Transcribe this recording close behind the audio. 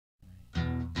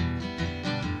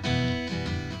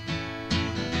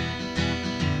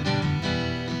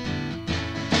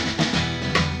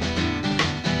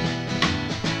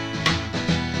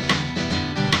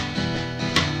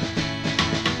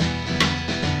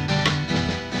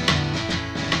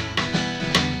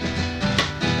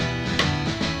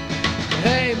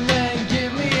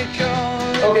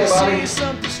Okay, Bobby,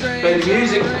 play the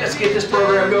music. Let's get this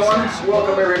program going.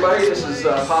 Welcome, everybody. This is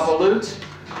Papa Lutz,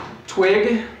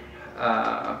 Twig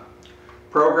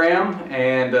program.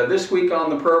 And this week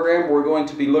on the program, we're going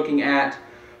to be looking at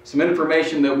some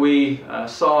information that we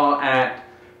saw at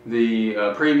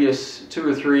the previous 2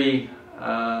 or 3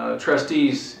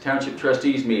 Township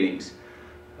Trustees meetings.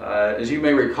 As you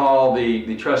may recall,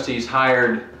 the trustees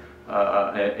hired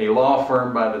a law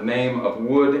firm by the name of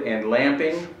Wood and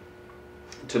Lamping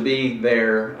to be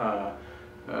their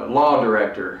law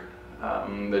director.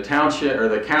 The township or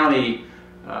the county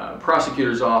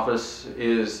prosecutor's office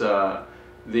is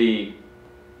the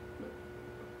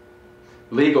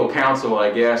legal counsel,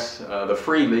 I guess, the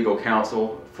free legal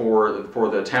counsel for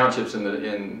the townships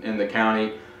in the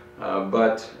county.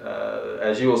 But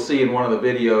as you will see in one of the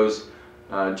videos,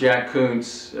 Jack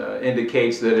Kuntz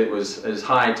indicates that it was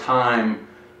high time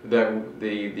that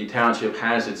the township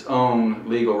has its own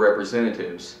legal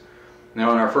representatives.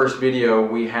 Now, in our first video,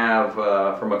 we have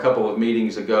from a couple of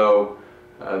meetings ago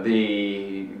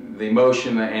the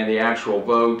motion and the actual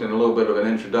vote and a little bit of an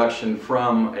introduction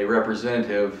from a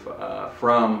representative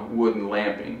from Wood and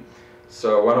Lamping.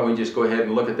 So why don't we just go ahead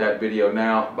and look at that video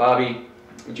now. Bobby,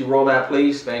 would you roll that,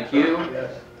 please? Thank you.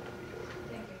 Yes.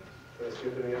 Thank you. Did I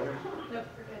skip any others? Nope,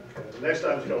 we're good. Okay. The next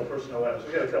time is called personnel matters.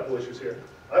 We've got a couple issues here.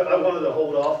 I wanted to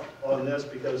hold off on this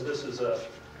because this is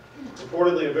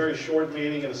reportedly a very short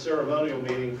meeting and a ceremonial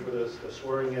meeting for the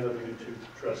swearing in of the new 2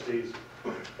 trustees.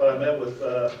 But I met with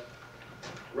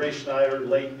Ray Schneider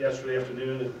late yesterday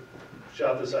afternoon and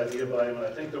shot this idea by him, and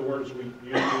I think the words we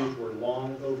used were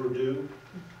long overdue.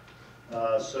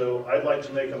 So I'd like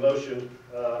to make a motion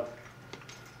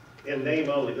in name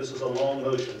only. This is a long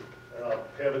motion, and I'll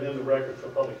have it in the record for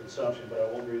public consumption, but I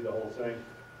won't read the whole thing.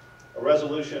 A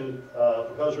resolution,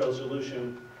 proposed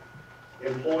resolution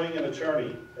employing an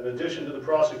attorney in addition to the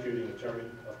prosecuting attorney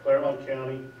of Claremont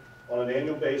County on an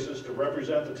annual basis to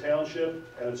represent the township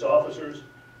and its officers,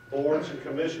 boards, and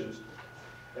commissions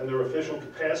in their official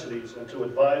capacities and to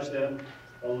advise them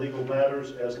on legal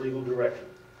matters as legal director.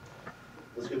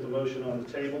 Let's get the motion on the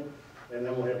table and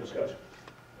then we'll have discussion.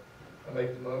 I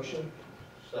make the motion.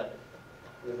 Second.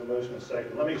 We have a motion and a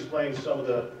second. Let me explain some of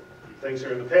the things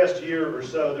here. In the past year or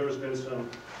so, there has been some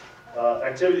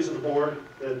activities of the board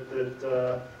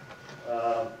that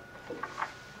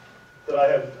I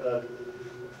have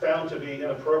found to be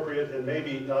inappropriate and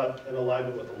maybe not in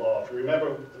alignment with the law. If you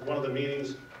remember one of the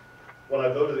meetings when I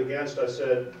voted against, I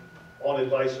said, on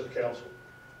advice of counsel.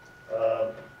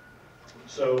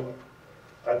 So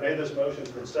I've made this motion.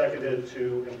 It's been seconded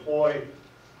to employ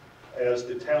as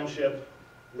the township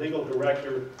legal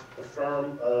director the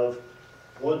firm of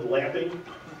Wood Lamping.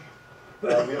 We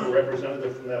have a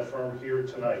representative from that firm here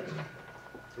tonight.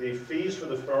 The fees for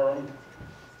the firm,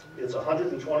 it's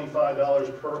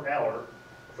 $125 per hour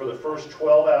for the first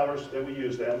 12 hours that we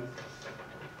use them.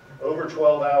 Over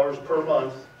 12 hours per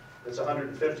month, it's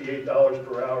 $158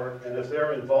 per hour. And if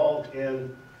they're involved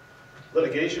in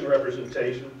litigation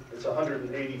representation, it's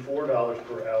 $184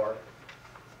 per hour.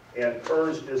 And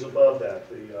PERS is above that.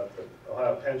 The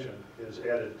Ohio pension is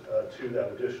added to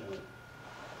that additionally.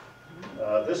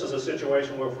 This is a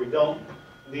situation where if we don't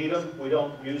need them, we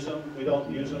don't use them, we don't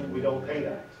use them, we don't pay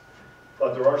them.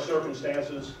 But there are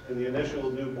circumstances in the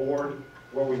initial new board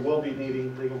where we will be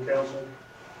needing legal counsel,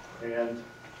 and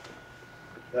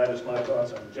that is my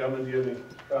thoughts on it. Gentlemen, do you have any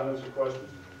comments or questions?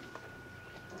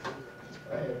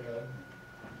 I have none.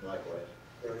 Likewise.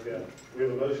 Very good. We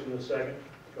have a motion and a second.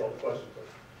 Call the question,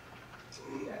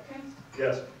 please. Jack Kuntz,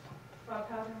 Yes. Bob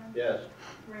Halderman, Yes.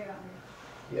 Ray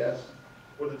Otner. Yes.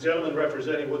 Would the gentleman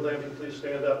representing Wood Lamping please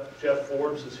stand up? Jeff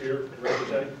Forbes is here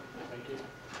representing. Thank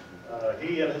you.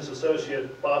 He and his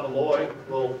associate, Bob Malloy,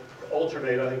 will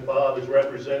alternate. I think Bob is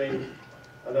representing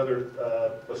another,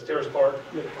 what's Terrace Park?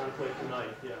 We have a conflict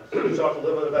tonight, yes. Can you talk a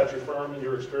little bit about your firm and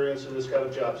your experience in this kind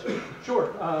of job search?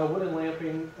 Sure. Wood and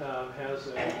Lamping has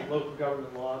a local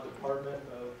government law department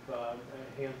of a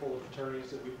handful of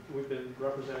attorneys that we've been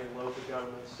representing local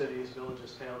governments, cities,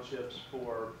 villages, townships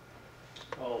for,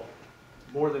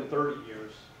 more than 30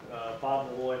 years. Bob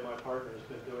Malloy, my partner, has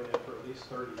been doing it for at least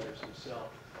 30 years himself.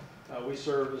 We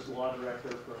serve as law director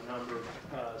for a number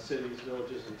of cities,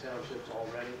 villages, and townships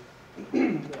already,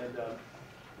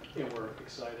 and we're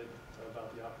excited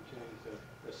about the opportunity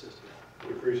to assist you.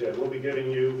 We appreciate it. We'll be giving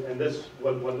you, and this,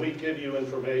 when we give you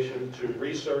information to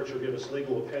research or give us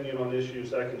legal opinion on issues,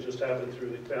 that can just happen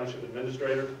through the township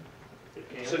administrator.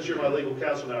 Since you're my legal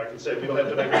counsel now, I can say we don't have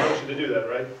to make a motion to do that,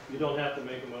 right? You don't have to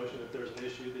make a motion. If there's an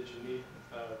issue that you need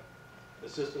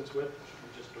assistance with, you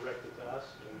just direct it to us,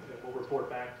 and we'll report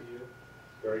back to you.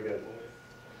 Very good.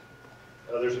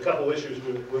 There's a couple issues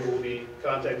we will be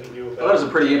contacting you Well, about. that was a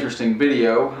pretty interesting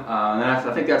video, and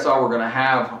I think that's all we're going to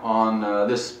have on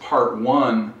this part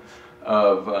 1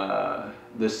 of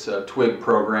this Twig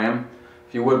program.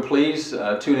 If you would please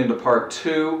tune into part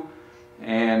 2,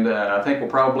 and I think we'll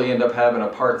probably end up having a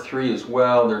part 3 as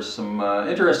well. There's some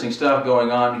interesting stuff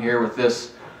going on here with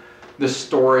this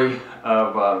story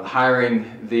of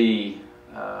hiring the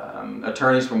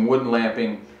attorneys from Wood and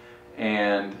Lamping,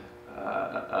 and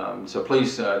so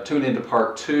please tune into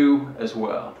part 2 as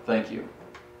well. Thank you.